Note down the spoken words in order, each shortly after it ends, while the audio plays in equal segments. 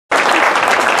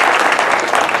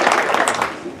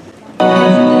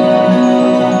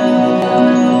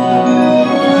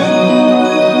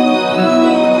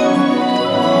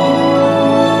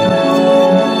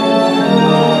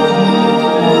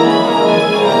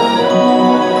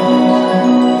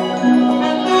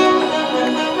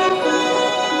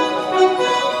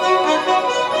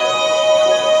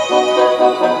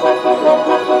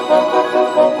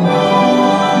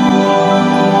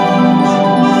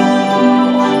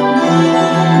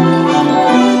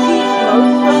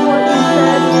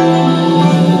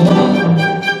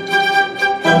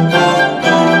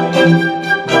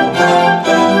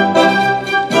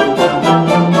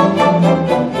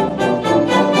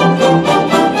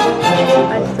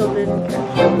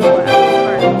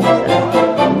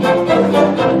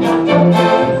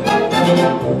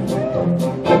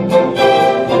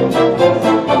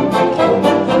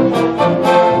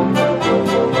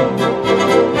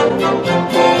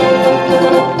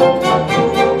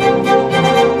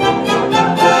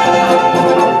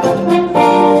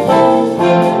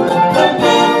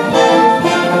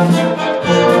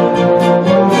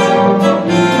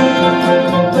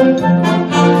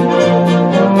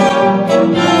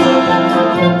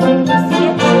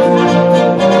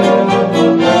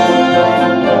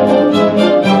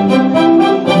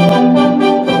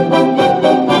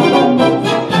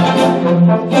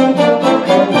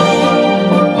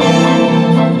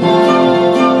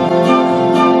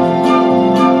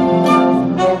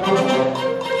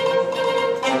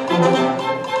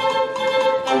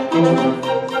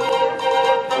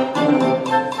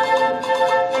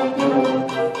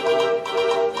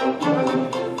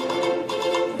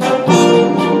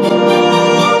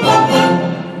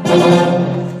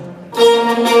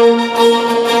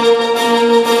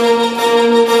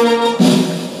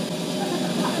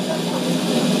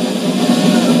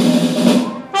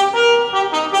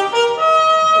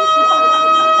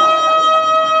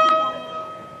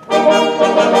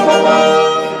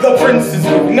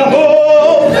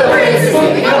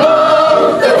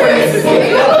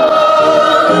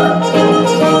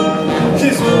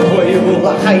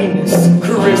Highness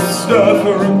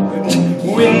Christopher Rupert,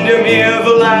 Windermere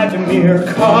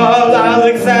Vladimir, Carl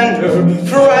Alexander,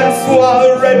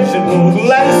 Francois Reginald,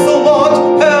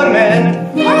 Lancelot,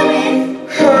 Herman,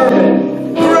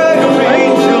 Gregory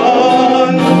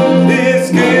John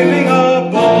is giving a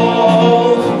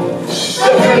ball. The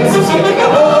prince is giving a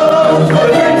ball. The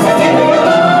prince is giving a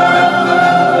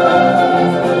ball.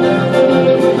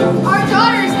 Our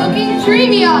daughter is looking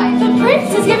dreamy-eyed. The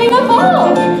prince is giving a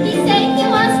ball. He's saying he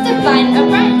wants to find a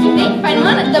friend. He may find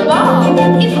one at the ball.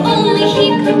 If only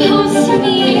he proposed to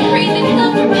me. I pray that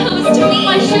he'll propose to me.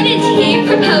 Why shouldn't he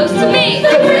propose to me?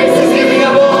 The prince is giving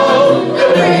a ball. The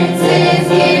prince is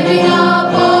giving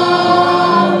a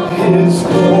ball. His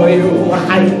Royal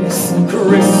Highness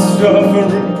Christopher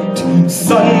Rupert,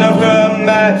 son of Her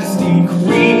Majesty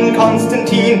Queen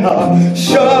Constantina,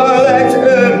 Charlotte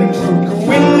Ermingtrud,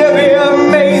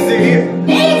 Windermere Maisie,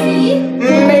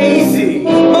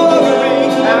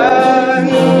 Marguerite Anne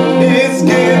is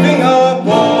giving a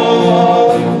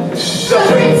ball. The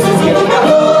prince is giving a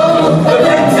ball. The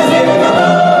prince is giving a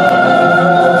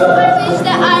ball. I wish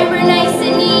that I were nice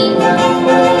and neat.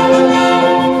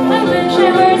 I wish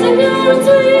I were a little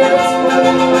sweet.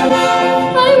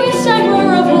 I wish I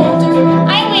were a older.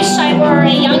 I wish I were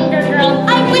a younger girl.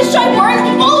 I wish I were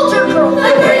an older girl.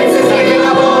 The prince is giving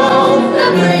a ball. The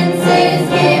prince is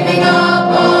giving a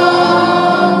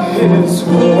ball. His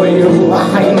Royal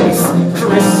Highness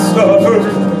Christopher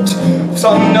Rupert,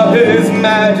 son of His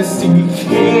Majesty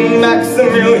King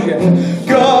Maximilian,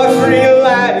 Godfrey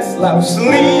Ladislaus,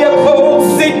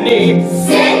 Leopold Sidney,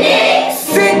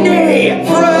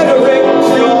 Frederick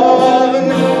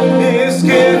John is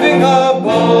giving a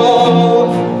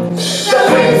ball. The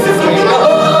prince is giving a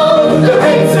ball. The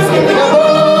prince is giving a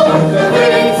ball. The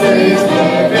prince is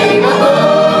giving a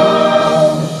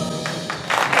ball.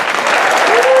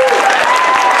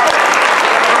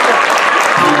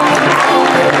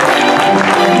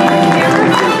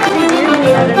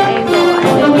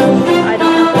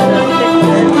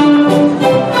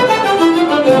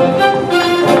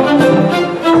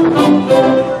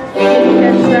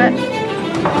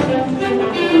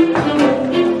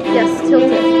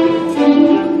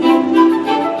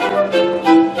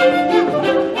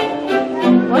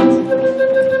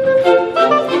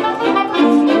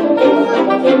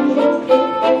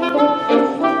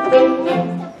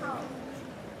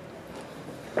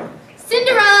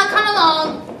 Cinderella, come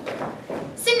along.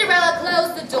 Cinderella,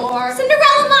 close the door.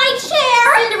 Cinderella, my chair.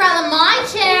 Cinderella, my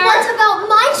chair. What about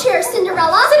my chair,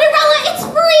 Cinderella? Cinderella, it's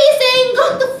freezing.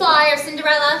 Look the fire,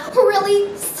 Cinderella.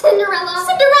 Really, Cinderella?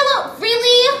 Cinderella,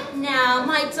 really? Now,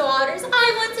 my daughters, I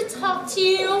want to talk to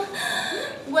you.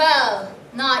 Well,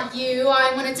 not you.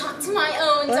 I want to talk to my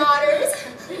own daughters.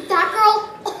 That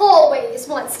girl always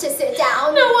wants to sit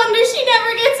down. No wonder she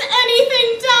never gets anything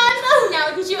done. Now,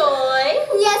 Joy.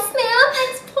 Yes, ma'am.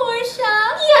 And Portia.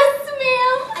 Yes,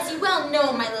 ma'am. As you well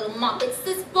know, my little muppets,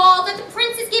 this ball that the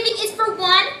prince is giving is for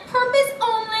one purpose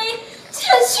only.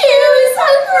 To choose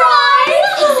a bride.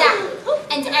 Exactly.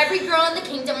 And every girl in the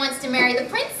kingdom wants to marry the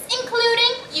prince,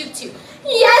 including you two.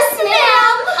 Yes,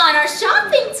 ma'am. On our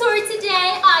shopping tour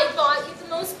today, I bought you the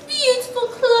most beautiful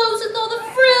clothes with all the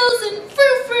frills and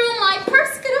frou-frou my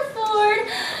purse could afford.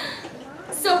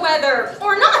 So whether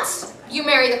or not you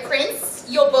marry the prince,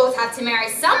 you'll both have to marry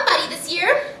somebody this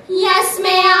year. Yes,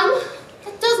 ma'am.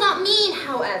 That does not mean,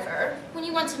 however, when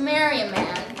you want to marry a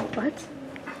man, What?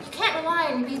 you can't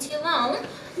rely on your beauty alone.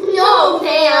 No,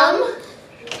 ma'am.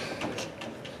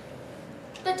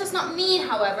 That does not mean,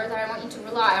 however, that I want you to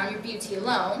rely on your beauty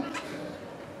alone.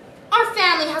 Our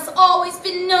family has always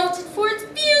been noted for its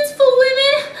beautiful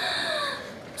women.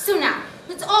 So now,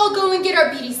 let's all go and get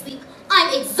our beauty sleep.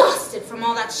 I'm exhausted from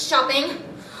all that shopping.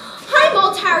 I'm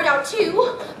all tired out too,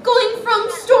 going from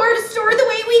store to store the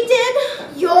way we did.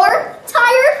 You're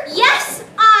tired? Yes,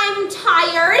 I'm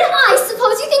tired. I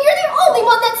suppose you think you're the only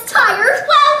one that's tired.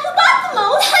 Well, who got the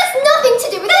most? That has nothing to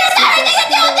do with it. That has everything to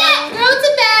do with it! Go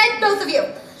to bed, both of you.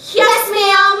 Yes,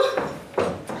 ma'am.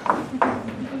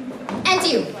 And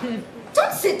you,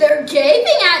 don't sit there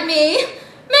gaping at me.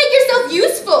 Make yourself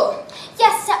useful.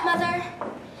 Yes, stepmother.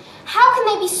 How can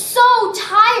they be so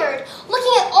tired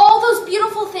looking at all those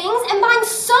beautiful things and buying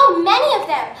so many of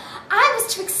them? I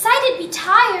was too excited to be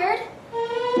tired.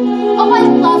 Oh, I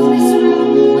love this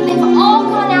room when they've all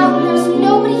gone out and there's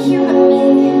nobody here but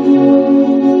me.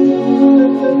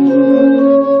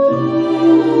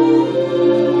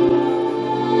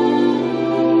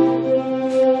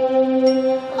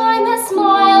 I'm as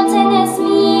mild and as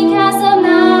meek as a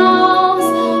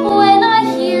mouse. When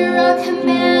I hear a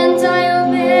command, I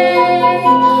obey.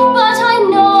 But I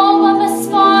know of a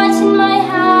spot in my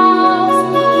house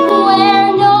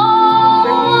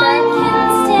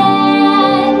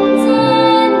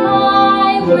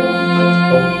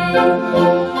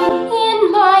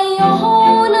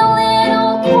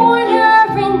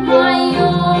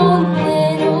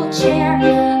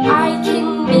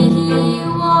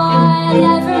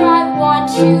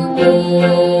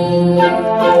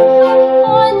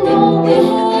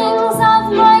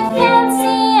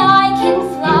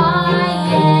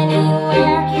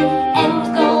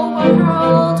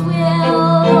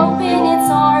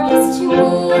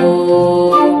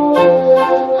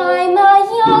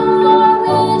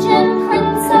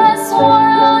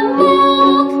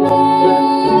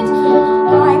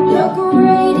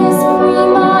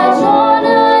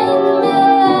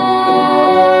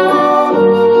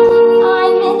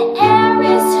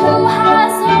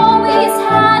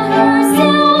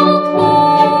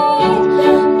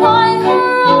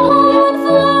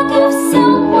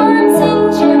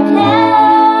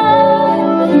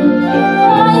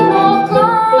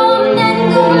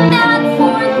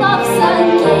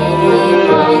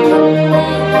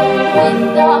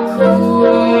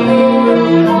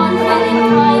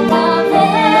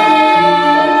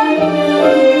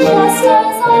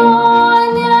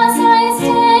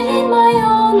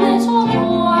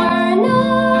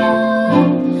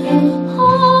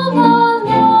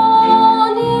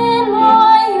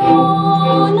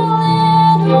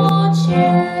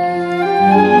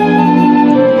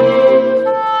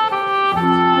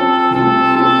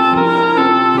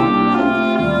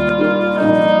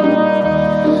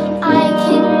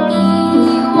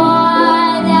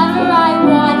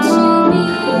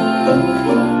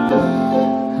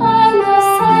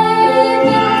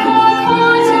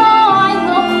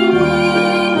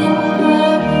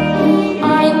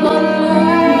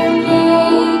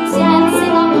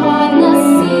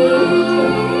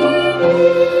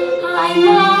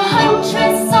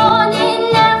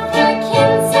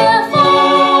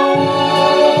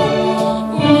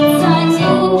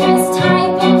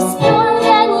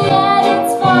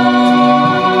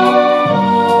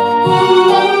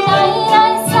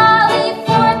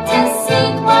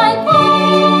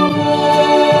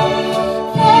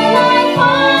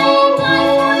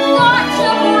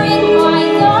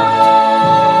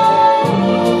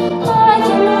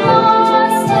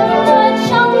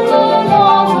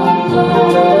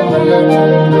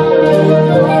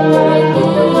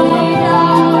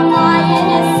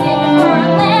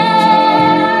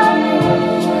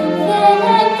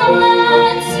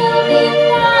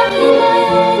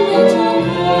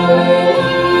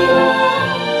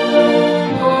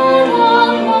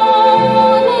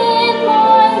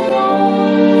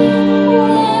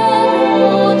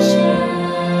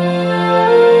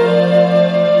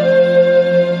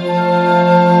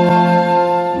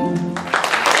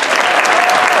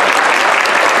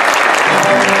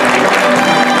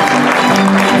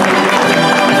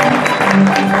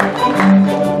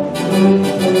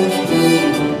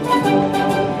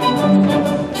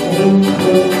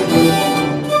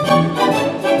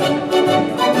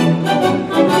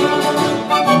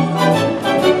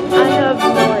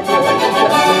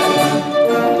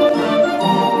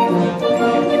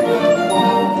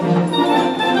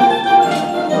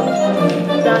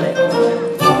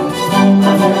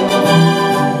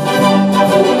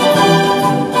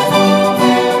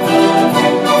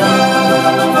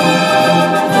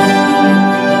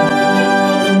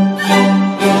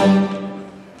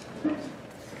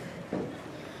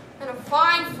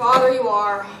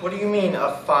What do you mean,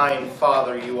 a fine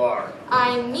father you are?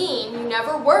 I mean, you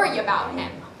never worry about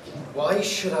him. Why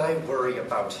should I worry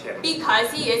about him?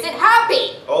 Because he isn't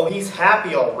happy. Oh, he's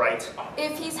happy, all right.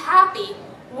 If he's happy,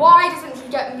 why doesn't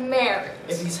he get married?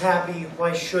 If he's happy,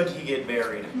 why should he get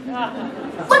married?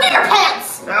 Look at your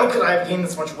pants! How could I have gained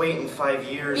this much weight in 5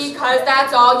 years? Because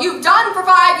that's all you've done for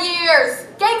 5 years.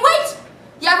 Gained weight!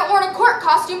 You haven't worn a court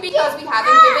costume because we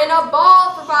haven't given a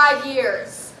ball for 5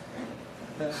 years.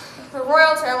 The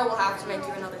royal tailor will have to make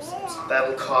you another suit.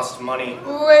 That'll cost money.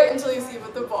 Wait until you see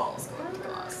what the ball is going to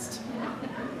cost.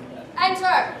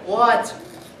 Enter! What?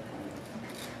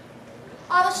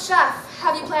 The chef,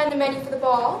 have you planned a menu for the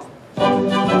ball? Your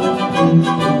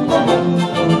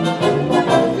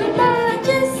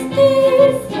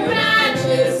Majesties, Your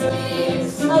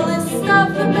Majesties, a list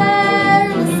of the bare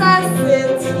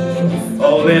necessities.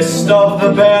 A list of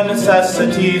the bare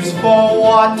necessities for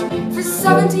what? For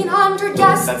 1,700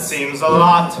 guests. That seems a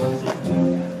lot.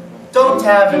 Don't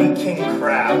have any king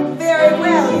crab. Very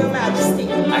well, Your Majesty.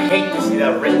 I hate to see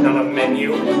that written on a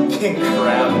menu. King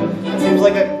crab. Seems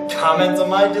like a comment on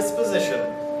my disposition.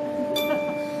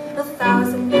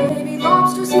 1,000 baby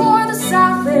lobsters for the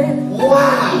salad.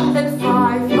 Wow! And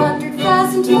 500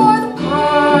 pheasant for the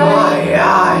pie. Aye,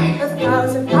 aye.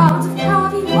 1,000 pounds of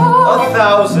caviar.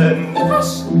 1,000.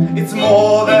 Hush! It's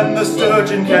more than the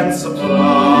sturgeon can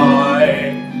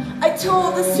supply. I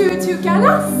told the stew to get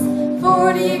us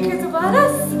 40 acres of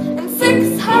lettuce and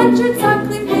 600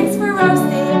 suckling pigs for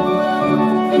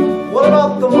roasting. What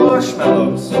about the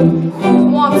marshmallows? Who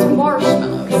wants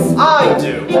marshmallows? I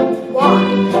do.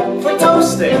 Why? For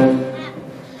toasting.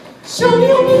 Surely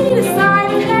you'll need a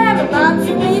side of ham and lots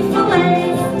of beef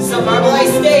fillets. Some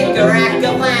marbleized steak, a rack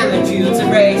of lamb, and jutes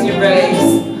and raise your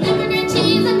raise. Vinegar,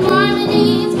 cheese, and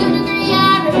harmonies, vinegar,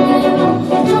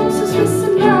 everything. Chunks of Swiss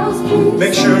and roast beef.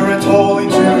 Make sure it's holy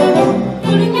too.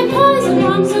 Pudding and pies and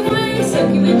rungs of whey,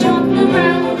 circular chocolate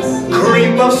rounds.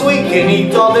 Cream puffs we can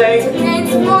eat all day.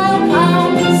 Cakes and royal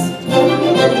pounds.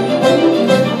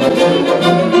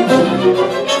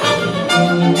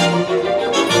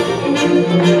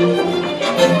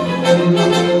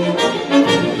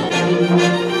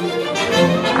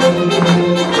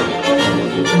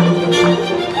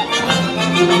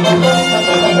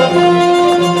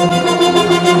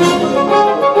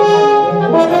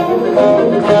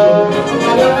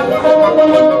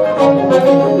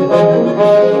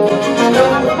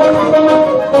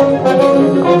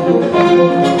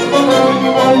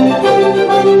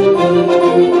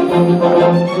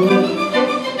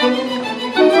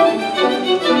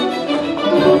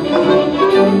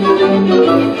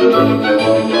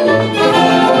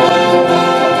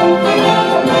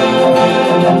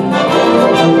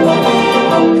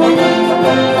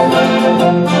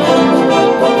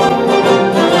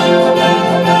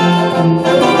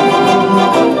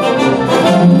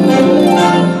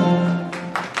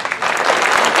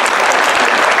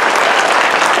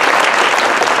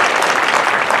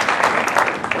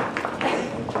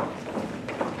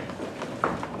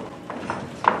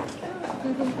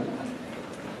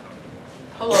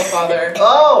 Hello, Father.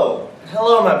 Oh,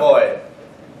 hello, my boy.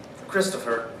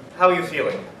 Christopher, how are you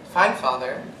feeling? Fine,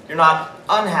 Father. You're not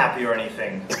unhappy or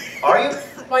anything, are you?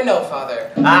 Why, no,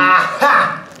 Father.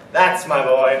 Aha! That's my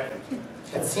boy.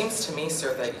 It seems to me,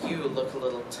 sir, that you look a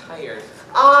little tired.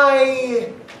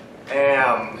 I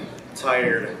am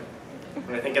tired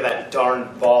when I think of that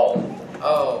darn ball.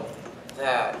 Oh,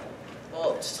 that.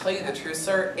 Well, to tell you the truth,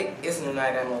 sir, it isn't a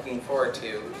night I'm looking forward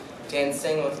to.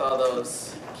 Dancing with all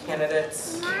those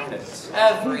candidates.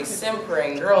 Every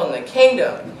simpering girl in the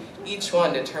kingdom. Each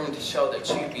one determined to show that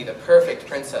you'd be the perfect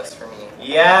princess for me.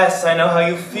 Yes, I know how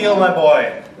you feel, my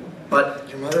boy. But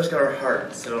your mother's got her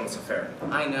heart set on this affair.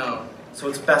 I know. So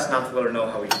it's best not to let her know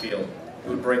how we feel. It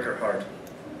would break her heart.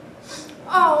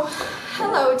 Oh,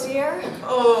 hello, dear.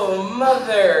 Oh,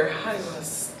 Mother, I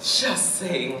was just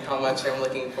saying how much I'm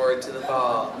looking forward to the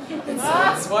ball. It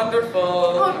sounds wonderful.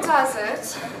 Oh, does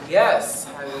it? Yes,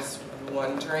 I was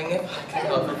wondering if I could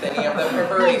help with any of the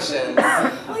preparations.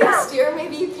 Well, yes, dear,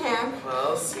 maybe you can.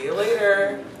 Well, see you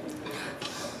later.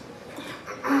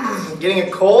 Getting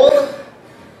a cold?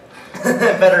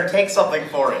 Better take something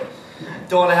for it.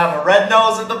 Don't want to have a red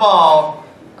nose at the ball.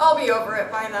 I'll be over it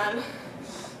by then.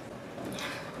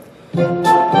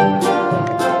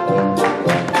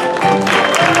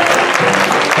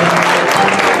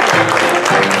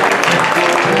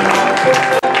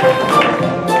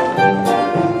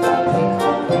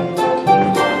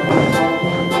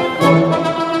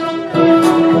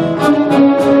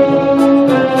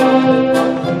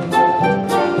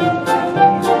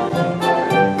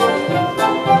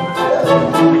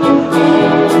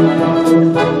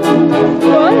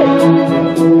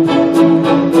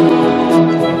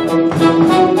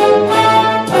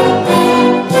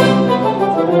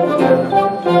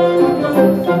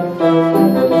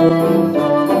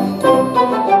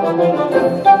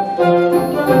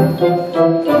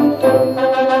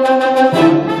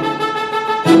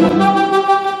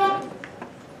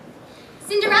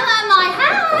 Cinderella, my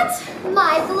hat!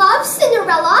 My gloves,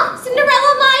 Cinderella!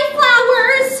 Cinderella, my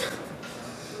flowers!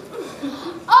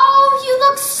 Oh, you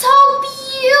look so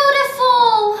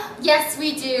beautiful! Yes,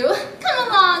 we do. Come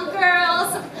along,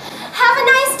 girls. Have a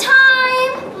nice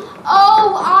time!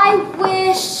 Oh, I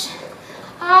wish.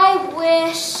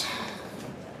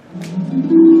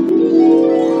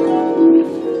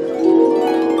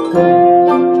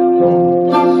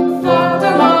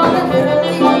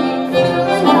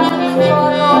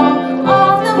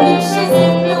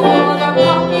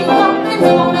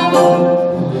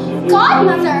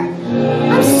 Godmother,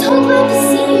 I'm so glad to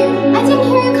see you. I didn't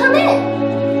hear you come in.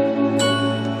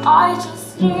 I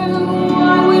just knew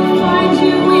I would find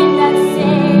you in that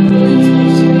same little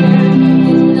chair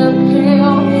in the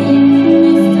pale pink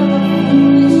mist of a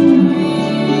foolish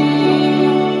dream.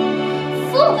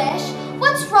 Foolish?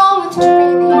 What's wrong with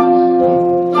dreaming?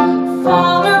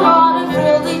 Father on a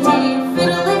fiddly-dee,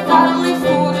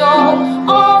 fiddly-faddly-foo-doll.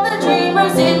 All the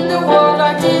dreamers in the world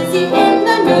are dizzy in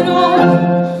the noodle.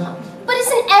 But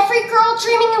isn't every girl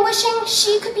dreaming and wishing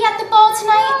she could be at the ball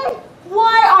tonight?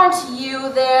 Why aren't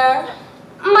you there?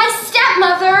 My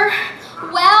stepmother.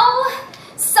 Well,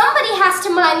 somebody has to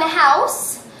mind the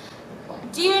house.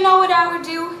 Do you know what I would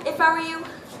do if I were you?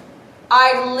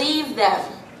 I'd leave them.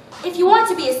 If you want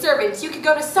to be a servant, you could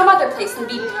go to some other place and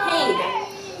be paid.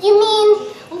 You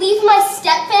mean leave my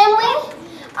stepfamily?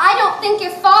 I don't think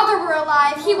if Father were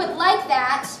alive, he would like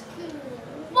that.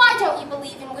 Why don't you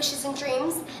believe in wishes and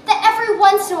dreams? That every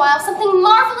once in a while something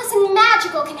marvelous and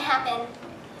magical can happen.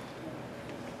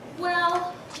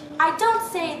 Well, I don't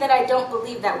say that I don't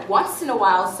believe that once in a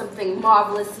while something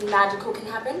marvelous and magical can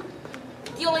happen.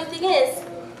 The only thing is,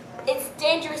 it's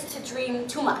dangerous to dream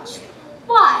too much.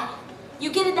 Why?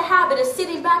 You get in the habit of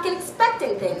sitting back and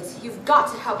expecting things. You've got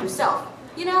to help yourself,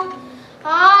 you know?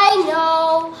 I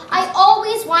know. I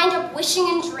always wind up wishing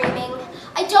and dreaming.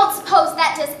 I don't suppose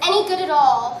that does any good at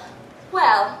all.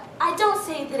 Well, I don't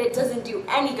say that it doesn't do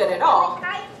any good at all.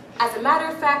 As a matter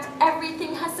of fact,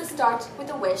 everything has to start with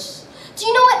a wish. Do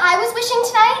you know what I was wishing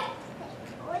tonight?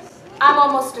 I'm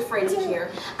almost afraid to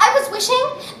hear. I was wishing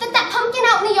that pumpkin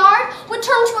out in the yard would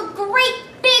turn to a great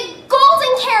big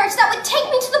golden carriage that would take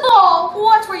me to the ball.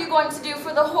 What were you going to do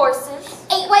for the horses?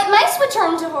 8 white mice would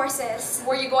turn into horses.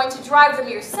 Were you going to drive them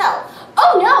yourself?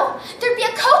 Oh no, there'd be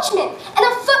a coachman and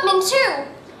a footman too.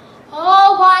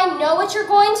 Oh, I know what you're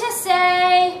going to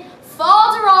say.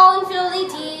 Falderall and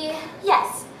fiddly-dee.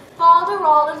 Yes,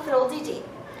 falderall and fiddle-dee-dee.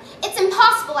 It's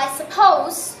impossible, I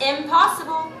suppose.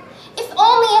 Impossible. If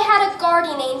only I had a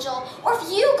guardian angel, or if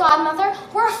you, godmother,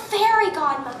 were a fairy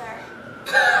godmother.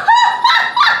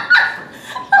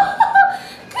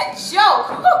 Good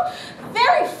joke.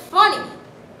 Very funny.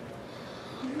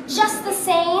 Just the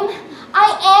same, I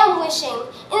am wishing,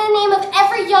 in the name of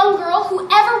every young girl who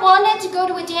ever wanted to go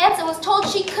to a dance and was told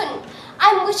she couldn't.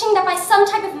 I'm wishing that by some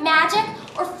type of magic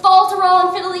or falderal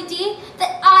and fiddly-dee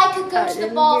that I could go to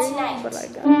the ball tonight. But I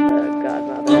got the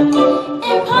godmother.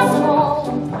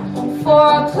 Impossible for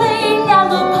a plain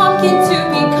yellow pumpkin to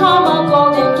become a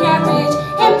golden carriage.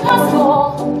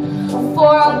 Impossible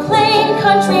for a plain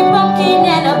country bumpkin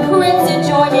and a prince to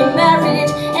join in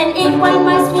marriage. And 8 white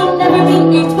mice will never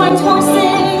be 8 white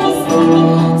horses.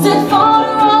 Said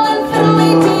falderal and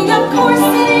fiddly-dee, of course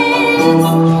it is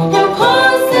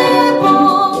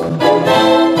impossible.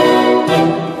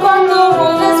 But the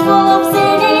world is full of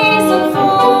zanies and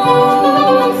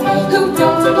fools who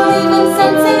don't believe in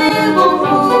sensible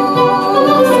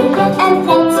rules and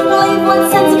won't believe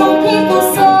what sensible people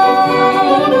say.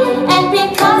 And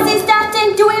because he's daft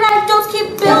and doing adults keep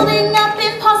building up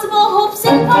impossible hopes,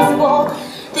 impossible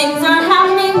things are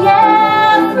happening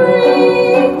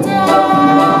every day.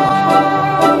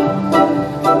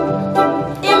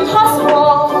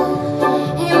 Impossible,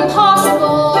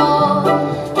 impossible,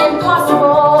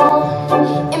 impossible,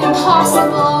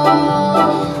 impossible,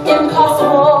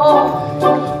 impossible,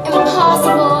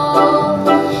 impossible,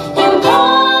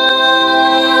 impossible.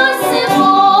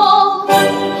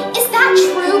 Is that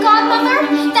true, Godmother?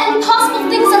 That impossible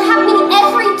things are happening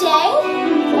every day?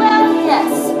 Well,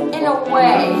 yes, in a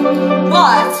way,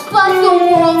 but the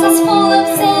world is full of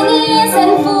zanies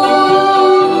and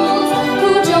fools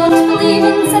who don't believe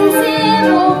in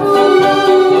sensible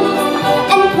rules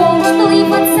and won't believe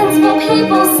what sensible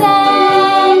people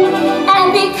say. and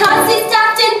because he's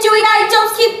daft and doing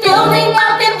adults keep building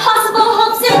up impossible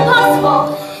hopes, impossible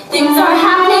things are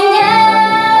happening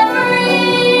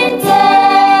every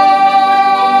day.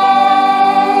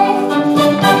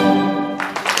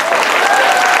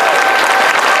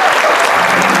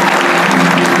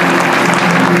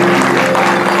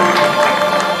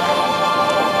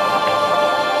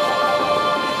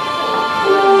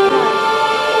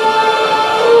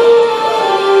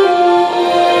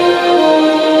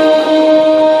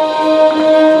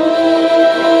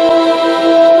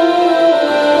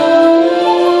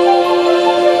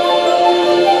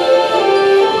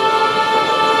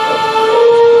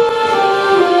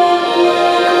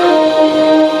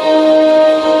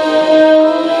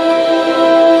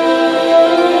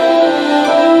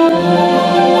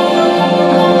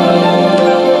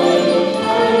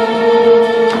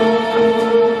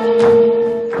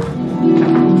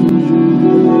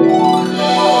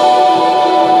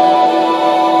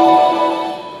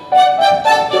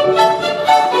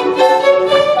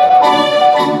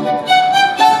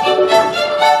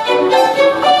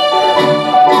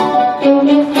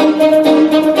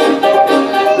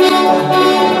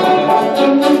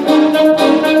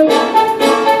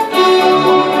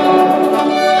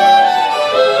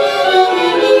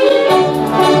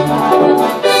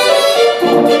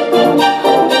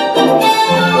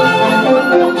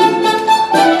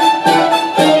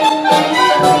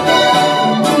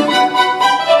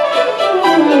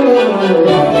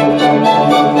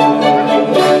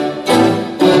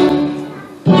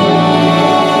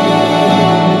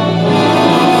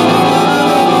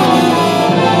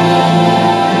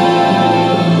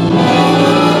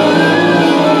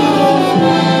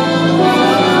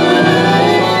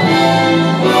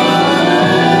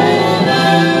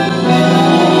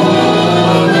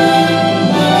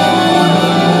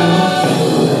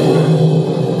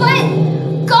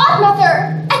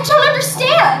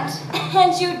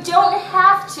 And you don't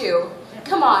have to.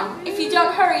 Come on, if you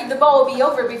don't hurry, the ball will be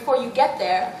over before you get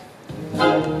there.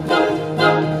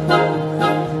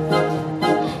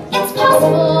 It's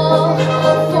possible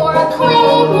for a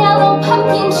plain yellow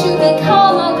pumpkin to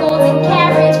become a golden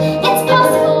carriage. It's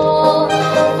possible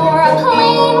for a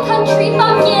plain country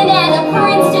bumpkin and a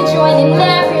prince to join in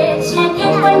marriage. And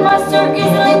if my master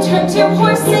easily turned to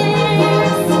horses,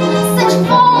 Such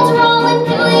falderal and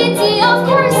fiddly-dee, of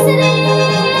course it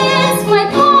is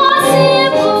quite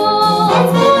possible.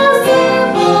 it's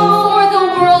possible For the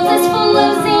world is full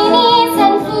of zanies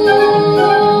and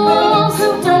fools who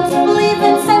don't believe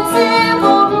in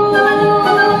sensible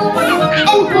rules.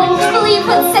 and won't believe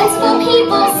what sensible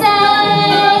people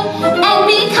say. And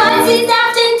because he's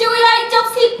daft and doing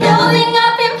adults keep building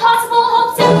up impossible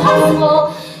hopes, impossible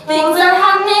things are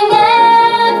happening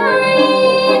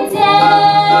every day.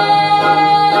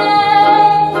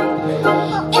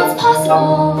 It's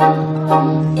possible.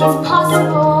 It's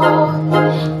possible.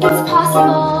 It's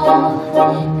possible.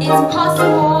 It's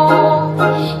possible.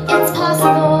 It's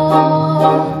possible.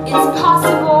 It's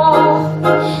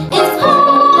possible. It's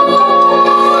possible.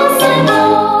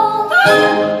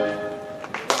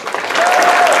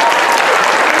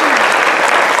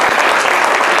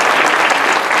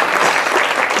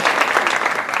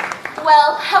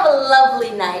 Have a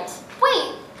lovely night.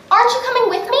 Wait, aren't you coming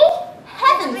with me?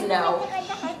 Heavens no.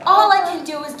 All I can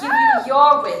do is give you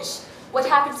your wish. What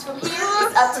happens from here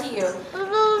is up to you.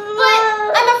 But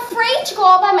I'm afraid to go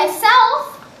all by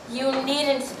myself. You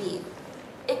needn't be.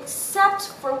 Except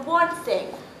for one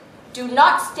thing. Do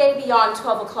not stay beyond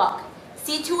 12 o'clock.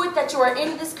 See to it that you are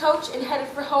in this coach and headed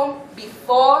for home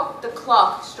before the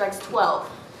clock strikes 12.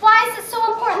 Why is it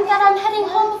so important that I'm heading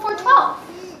home before 12?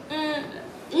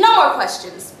 No more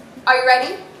questions. Are you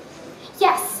ready?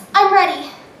 Yes, I'm ready.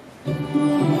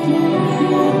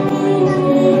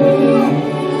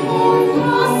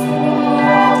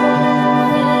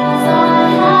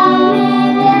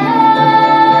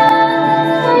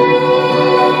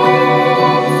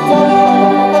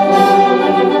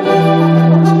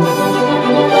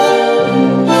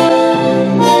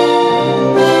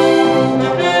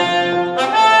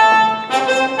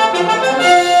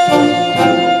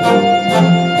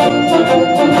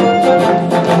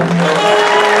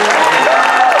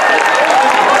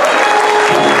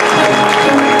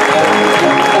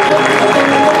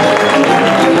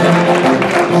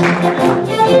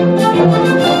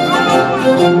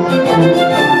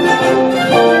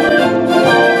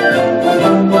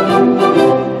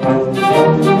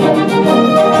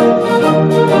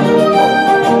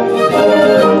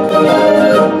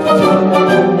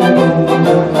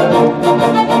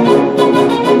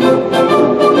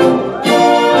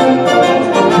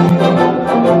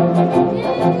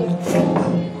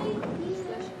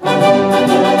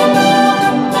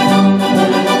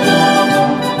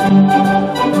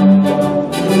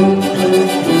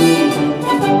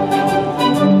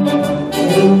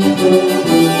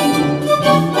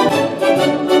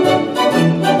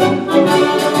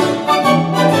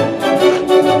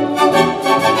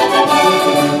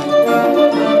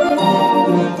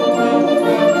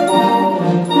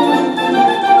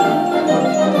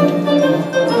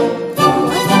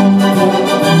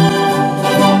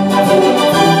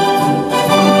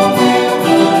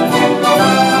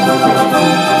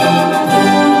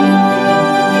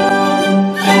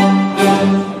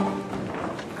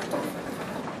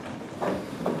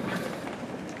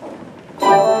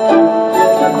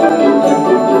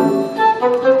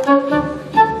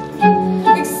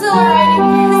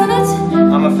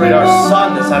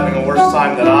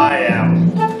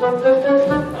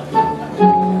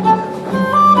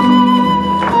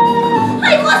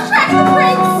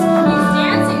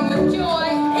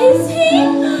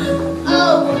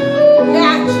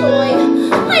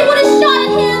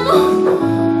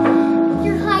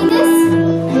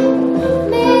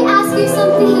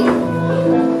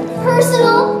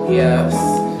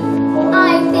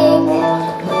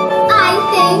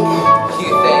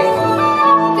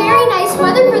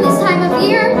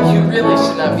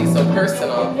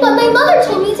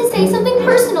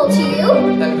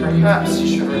 Perhaps you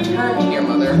should return to your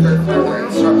mother for further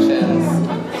instructions.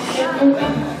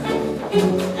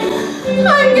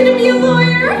 I'm gonna be a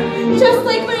lawyer, just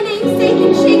like my namesake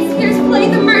in Shakespeare's play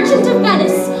The Merchant of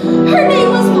Venice. Her name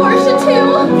was Portia too.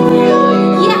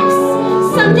 Really? Yes.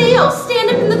 Someday I'll stand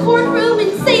up in the courtroom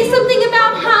and say something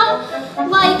about how,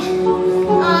 like,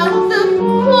 the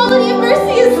quality of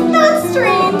mercy is not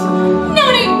strained. Know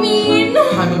what I mean?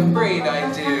 I'm afraid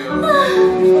I do.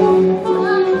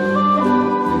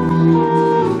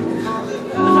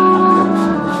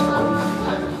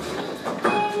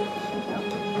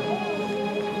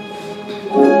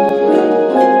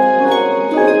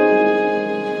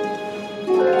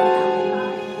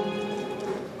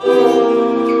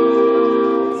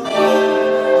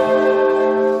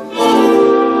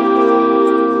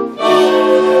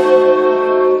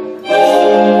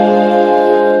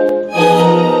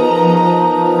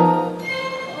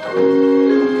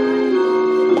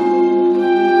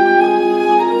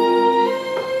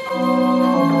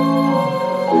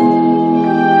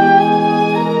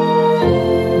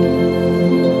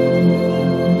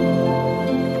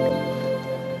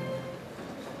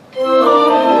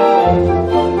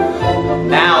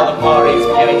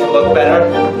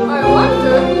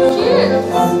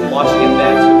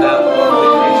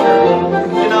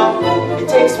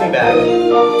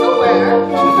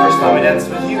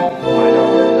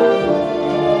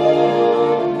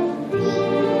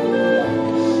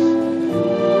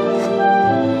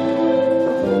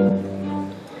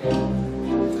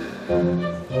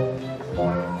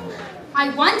 I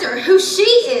wonder who she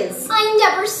is. I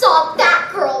never saw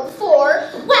that girl before.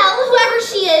 Well, whoever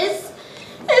she is,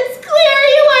 it's clear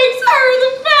he likes her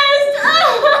the best.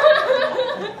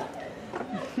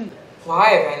 Why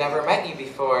have I never met you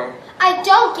before? I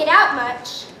don't get out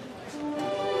much.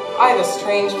 I have a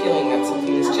strange feeling that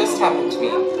something has just happened to me.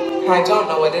 I don't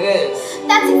know what it is.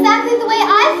 That's exactly the way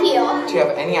I feel. Do you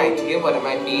have any idea what it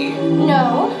might be?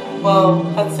 No, Well,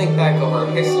 let's think back over our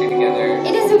history together.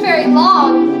 it isn't very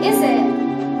long, is it?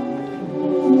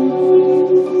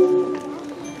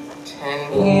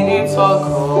 10 minutes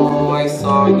ago I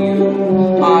saw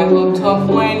you. I looked up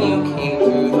when you came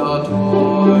through the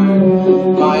door.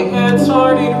 My head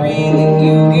started reeling.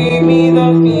 You gave me the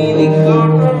feeling. The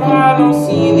room had no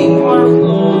ceiling or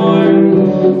floor.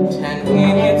 10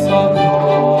 minutes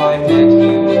ago I met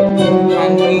you,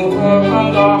 and we heard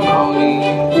from the howling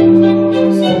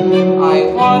blues.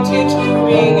 I wanted to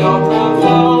ring out the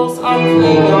bells and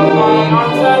fling out my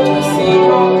arms and to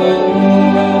sing out the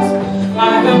news.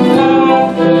 I have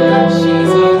found her,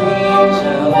 she's an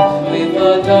angel, with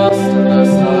the dust of the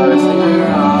stars in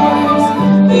her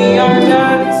eyes. We are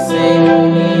dancing,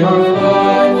 we are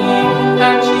flying,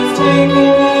 and she's taking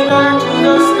me back to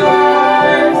the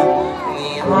skies. In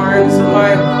the arms of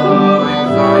my love I'm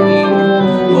flying,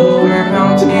 over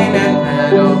mountain and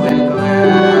meadow and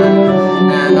glen.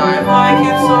 And I like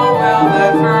it so well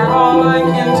that for all I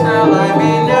can tell I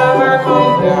may never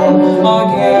come down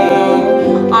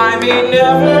again. I may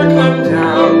never come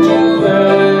down to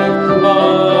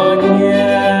earth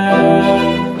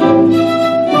again.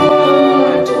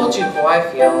 I've told you how I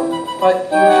feel, but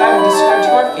you haven't described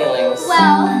your feelings.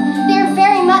 Well, they're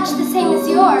very much the same as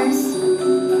yours.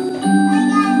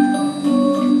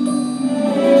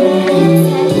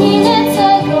 10 minutes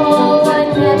ago I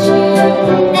met you,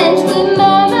 and we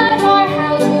murmured our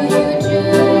how do you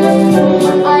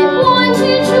do. I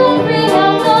wanted to ring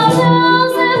out the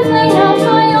bells and fling out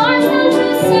my arms and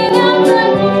to sing out the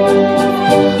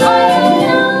news. I have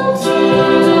found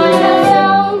you, I have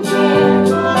found you.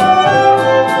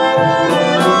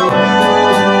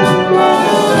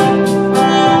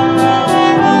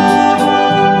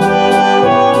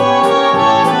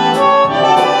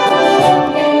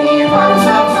 In the arms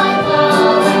of my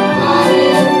love I'm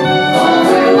flying,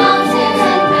 over mountain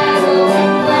and meadow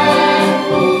and glen.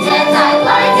 And I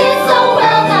like it so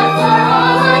well that for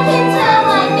all I can tell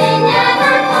I may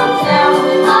never come down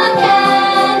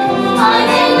again. I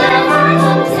may never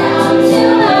come down to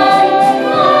earth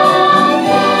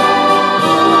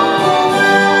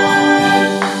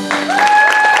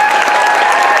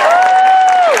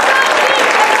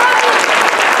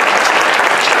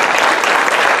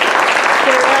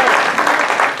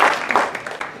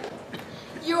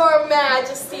Your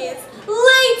Majesties,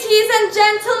 ladies and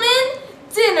gentlemen,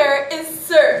 dinner is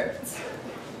served.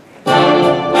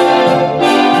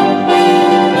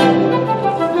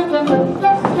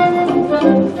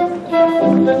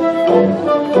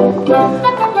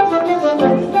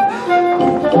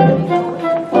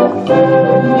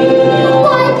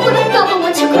 Why would a fellow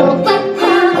want to grow like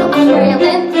her, a frail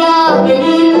and lovely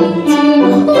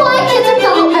beauty? Why can't a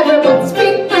fellow ever want to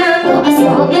speak her, a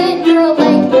solid girl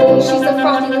like me? She's a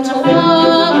frothy little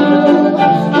bubble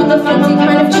with a fancy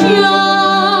kind of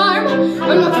charm,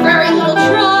 and with very little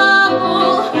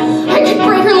trouble I could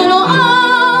break her little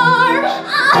arm.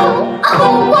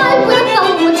 Oh, why would a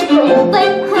fellow want to grow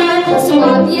like her, so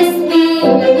obviously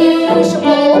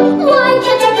unusual? Why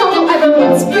can't a fellow ever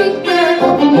want to speak her,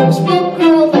 a usual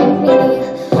girl like me?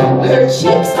 Her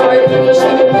cheeks are pretty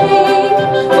shade of pink,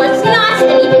 but not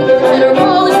any pinker than her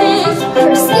roses.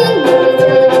 Her skin is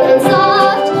delicate and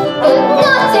soft, but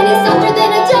not any softer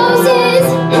than a dose's.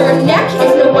 Her neck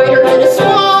is no wider than a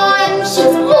swan.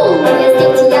 She's only as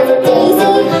dainty as a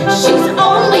daisy. She's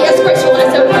only as graceful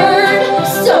as a bird.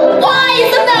 So why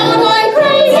is the fellow going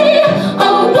crazy?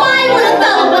 Oh, why would a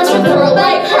fellow want a girl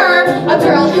like her, a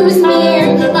girl who's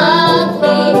merely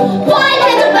lovely? Why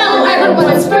can't a fellow ever want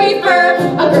to scrape her,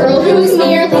 a girl who's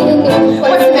merely new?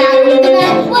 What's the matter with the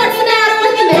men? What's the matter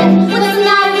with the men? What's the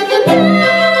matter with the men?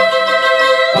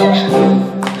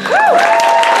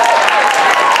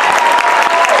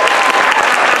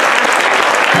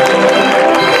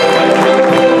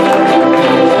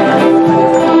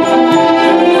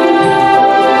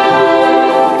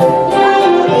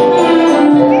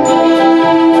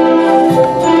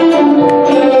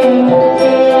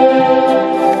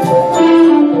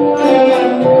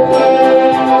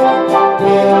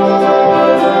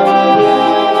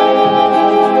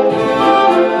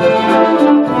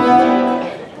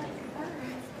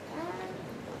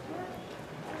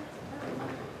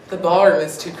 The ballroom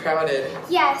is too crowded.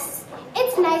 Yes,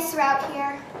 it's nicer out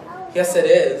here. Yes, it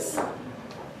is.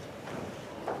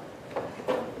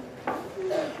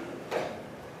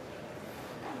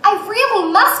 I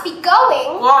really must be be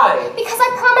going. Why? Because I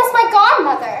promised my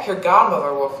godmother. Your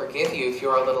godmother will forgive you if you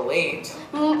are a little late.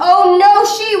 Oh, no,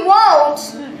 she won't.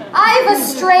 I have a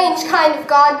strange kind of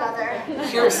godmother.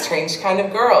 You're a strange kind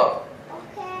of girl.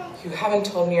 Okay. You haven't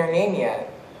told me your name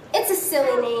yet. It's a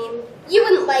silly name. You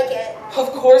wouldn't like it.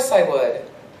 Of course I would.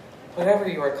 Whatever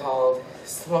you are called,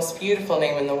 it's the most beautiful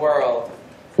name in the world.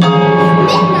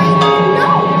 Midnight?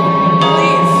 No.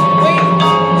 Please, wait!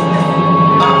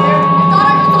 I thought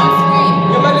I heard someone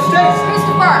scream. Your Majesty!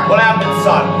 Christopher! What happened,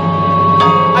 son?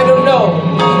 I don't know.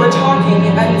 We were talking,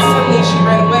 and suddenly she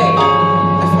ran away.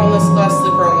 I found this glass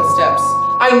slipper on the steps.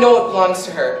 I know it belongs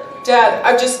to her. Dad,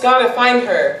 I've just got to find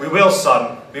her. We will,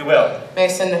 son. We will. May I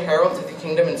send a herald to the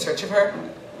kingdom in search of her?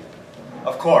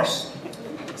 Of course.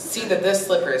 See that this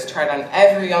slipper is tried on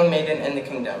every young maiden in the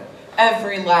kingdom.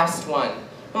 Every last one.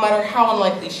 No matter how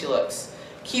unlikely she looks.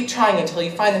 Keep trying until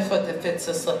you find the foot that fits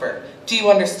the slipper. Do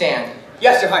you understand?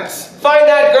 Yes, Your Highness. Find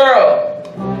that girl!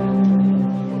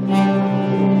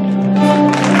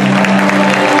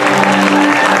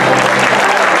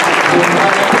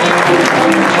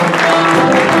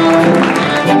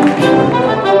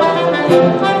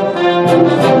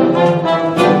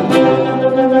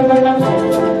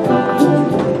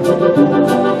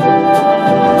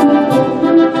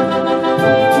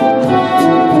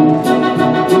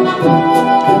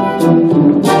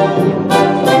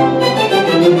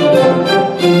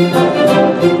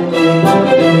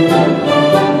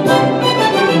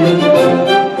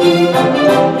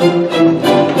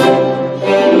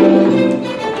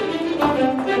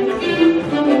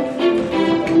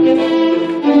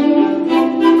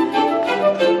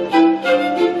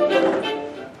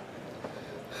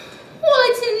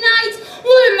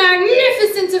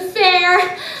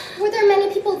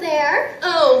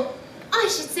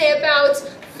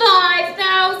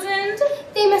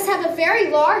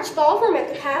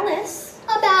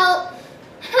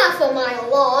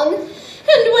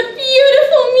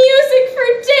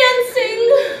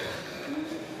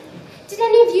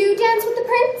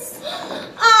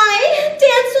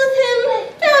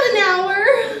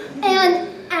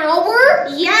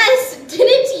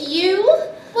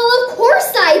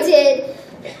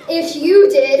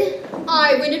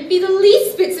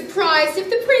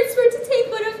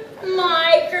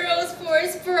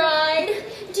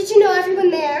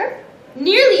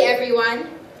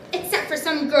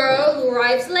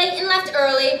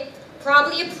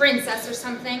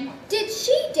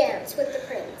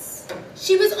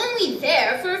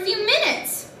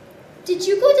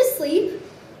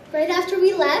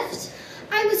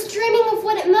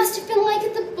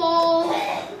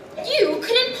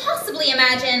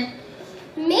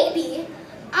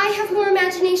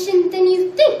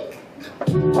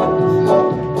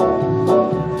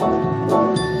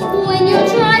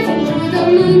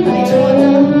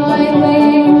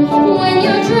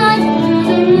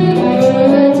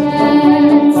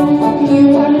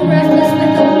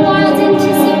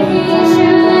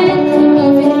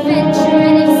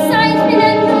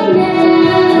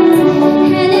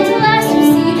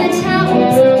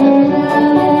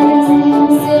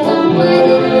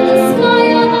 Silhouetted on the sky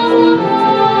above.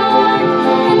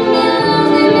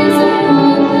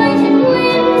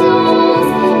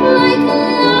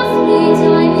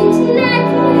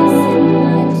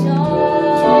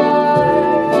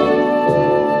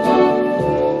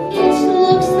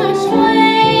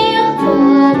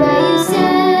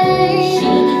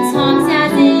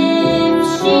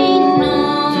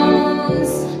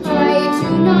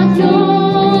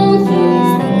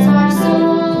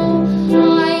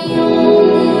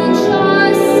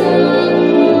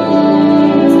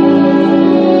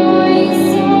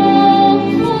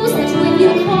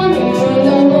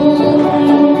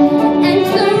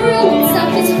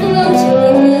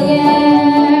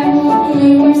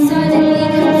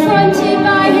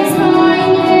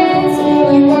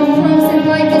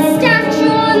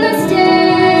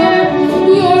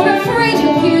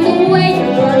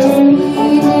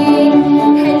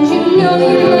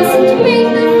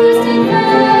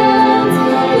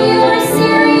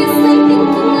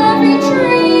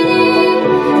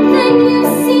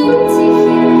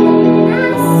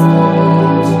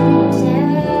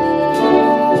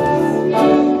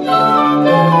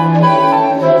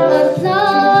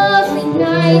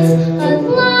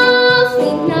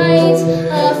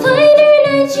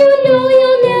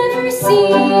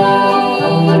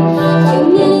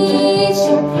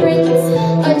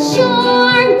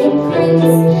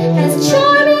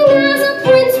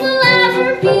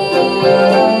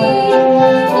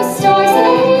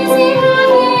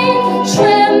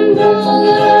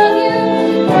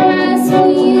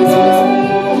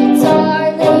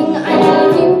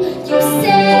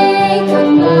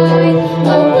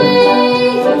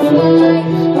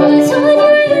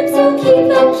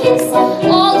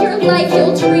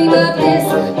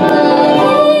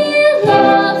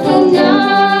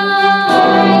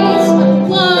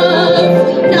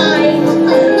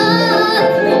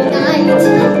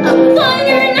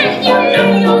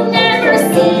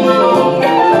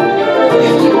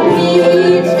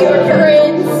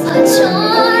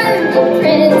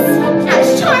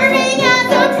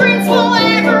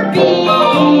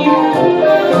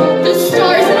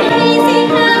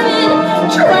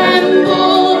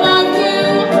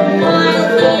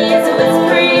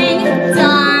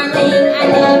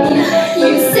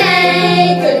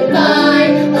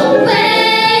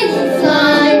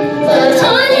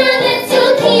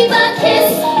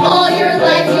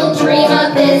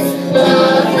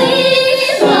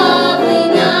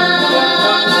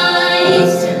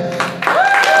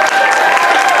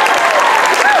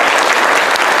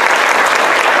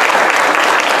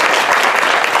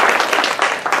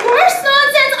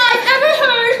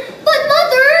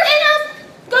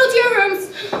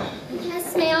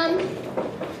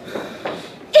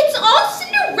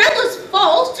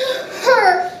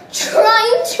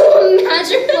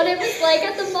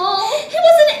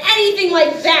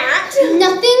 anything like that.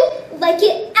 Nothing like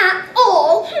it at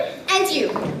all. And you,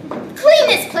 clean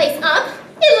this place up.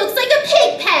 It looks like a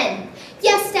pig pen.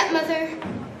 Yes, stepmother.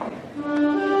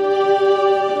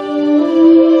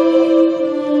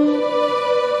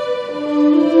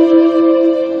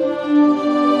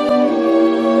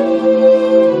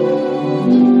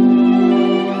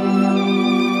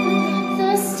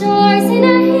 The stars in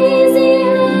a hazy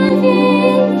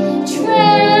heaven,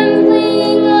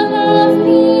 trembling above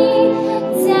me,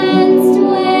 danced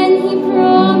when he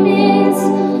promised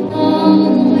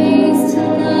always to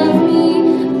love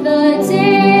me. The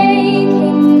day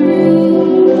came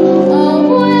through,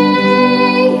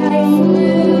 away I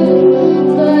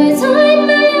flew, but on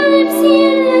my lips he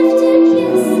left a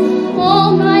kiss.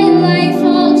 All my life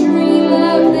I'll dream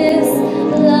of this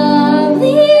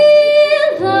lovely,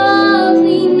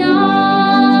 lovely night.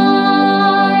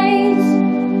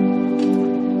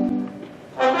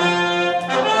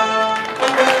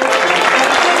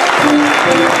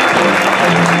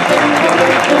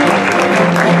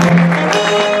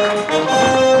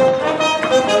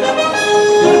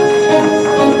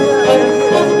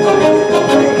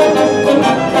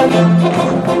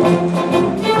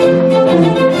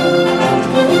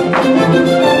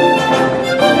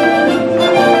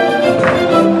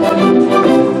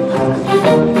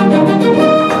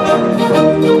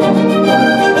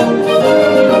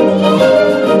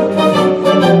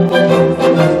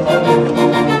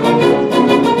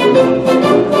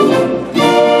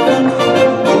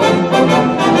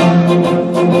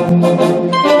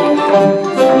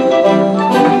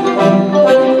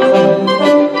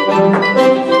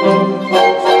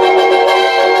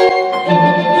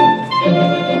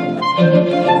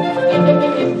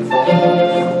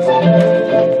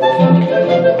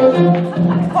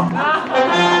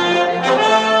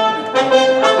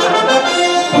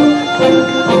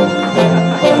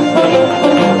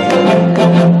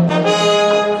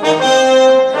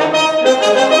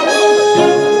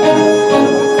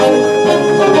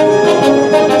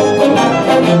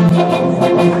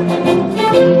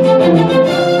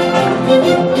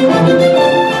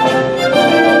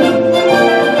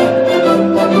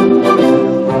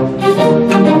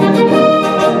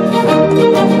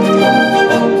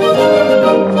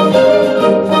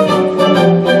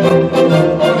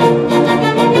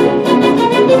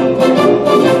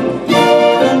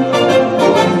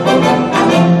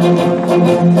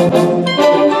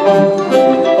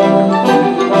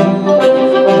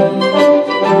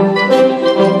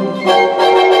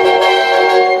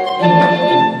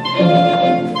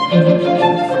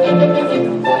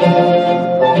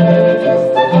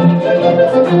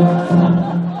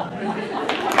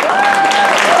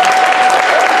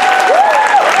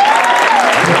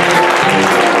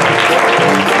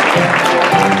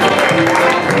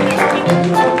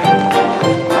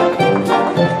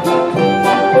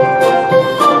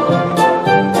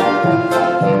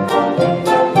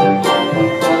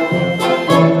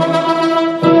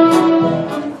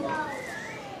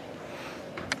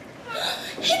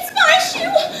 It's my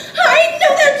shoe! I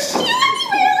know that shoe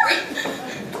everywhere!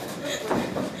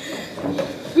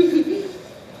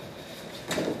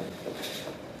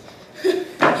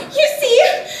 You see?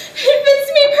 It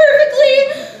fits me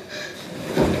perfectly!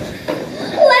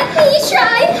 Let me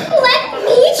try. Let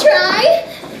me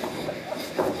try.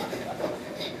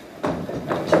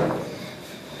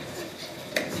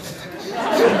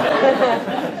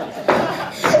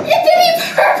 It fit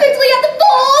me perfectly at the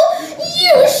ball.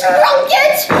 You shrunk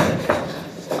it.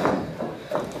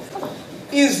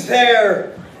 Is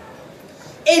there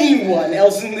anyone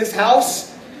else in this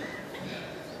house?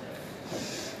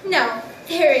 No,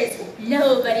 there is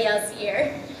nobody else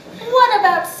here. What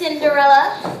about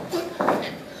Cinderella?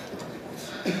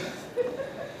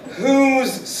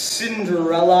 Who's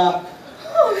Cinderella?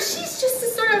 Oh, she's just a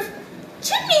sort of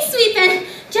chimney sweep and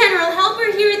general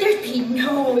helper here. There'd be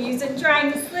no use in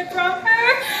trying to slip from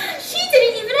her. She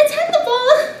didn't even attend the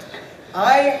ball.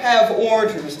 I have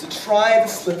orders to try the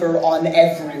slipper on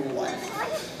everyone.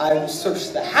 I will search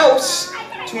the house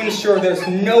to ensure there's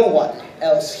no one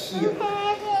else here.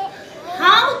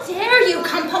 How dare you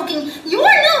come poking your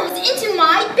nose into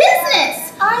my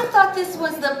business? I thought this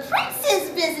was the prince's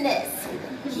business.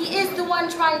 He is the one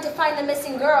trying to find the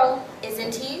missing girl,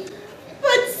 isn't he?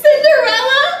 But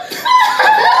Cinderella?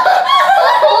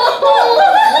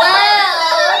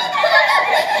 Well,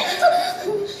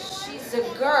 she's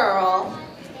a girl.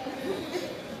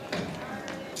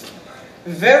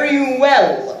 Very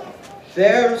well.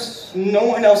 There's no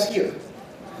one else here.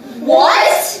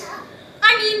 What?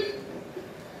 I mean,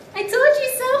 I told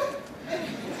you so.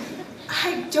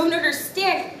 I don't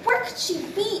understand. Where could she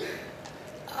be?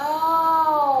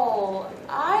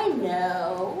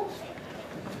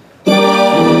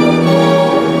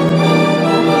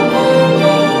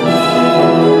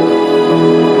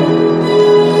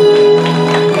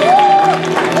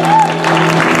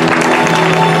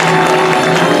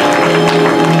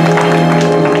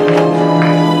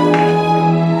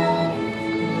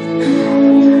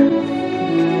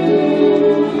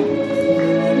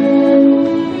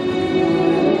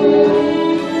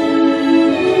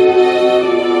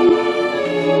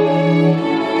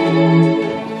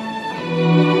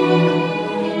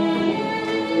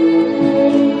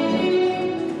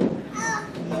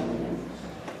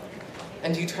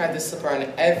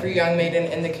 every young maiden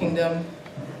in the kingdom?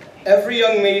 Every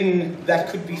young maiden that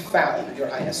could be found, Your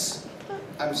Highness.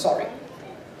 I'm sorry.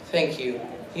 Thank you.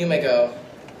 You may go.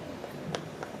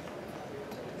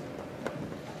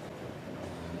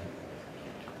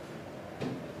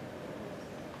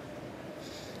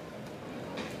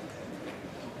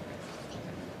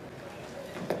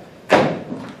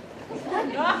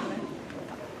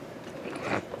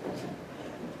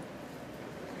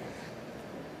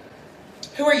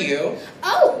 Who are you?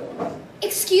 Oh,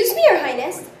 excuse me, Your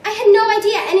Highness. I had no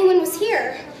idea anyone was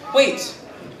here. Wait,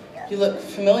 you look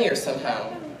familiar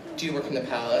somehow. Do you work in the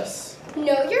palace?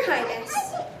 No, Your Highness.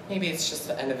 Maybe it's just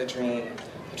the end of a dream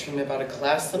about a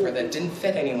glass slipper that didn't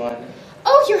fit anyone.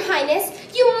 Oh, Your Highness,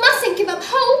 you mustn't give up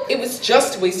hope. It was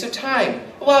just a waste of time.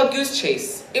 A wild goose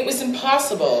chase. It was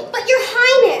impossible. But Your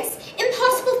Highness,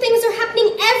 impossible things are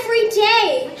happening every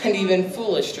day. And even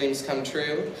foolish dreams come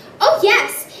true. Oh,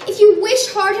 yes. If you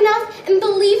wish hard enough and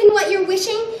believe in what you're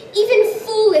wishing, even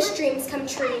foolish dreams come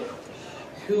true.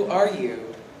 Who are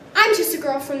you? I'm just a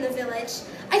girl from the village.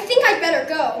 I think I'd better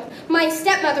go. My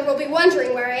stepmother will be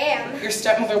wondering where I am. Your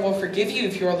stepmother will forgive you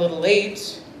if you're a little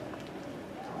late.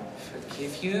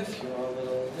 Forgive you if you're a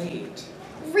little late.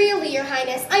 Really, Your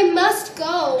Highness, I must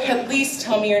go. At least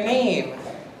tell me your name.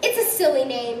 It's a silly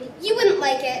name. You wouldn't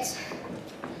like it.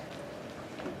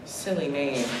 Silly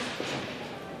name.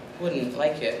 Wouldn't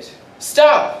like it.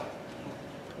 Stop!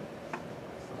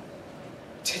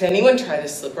 Did anyone try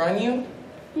this slipper on you?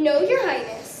 No, Your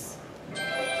Highness.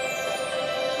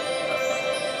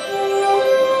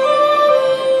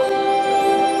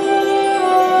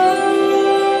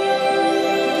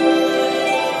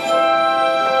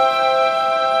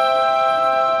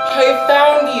 I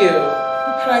found you,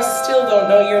 and I still don't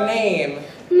know your name.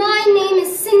 My name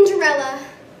is Cinderella.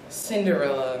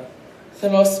 Cinderella, the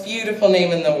most beautiful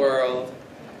name in the world.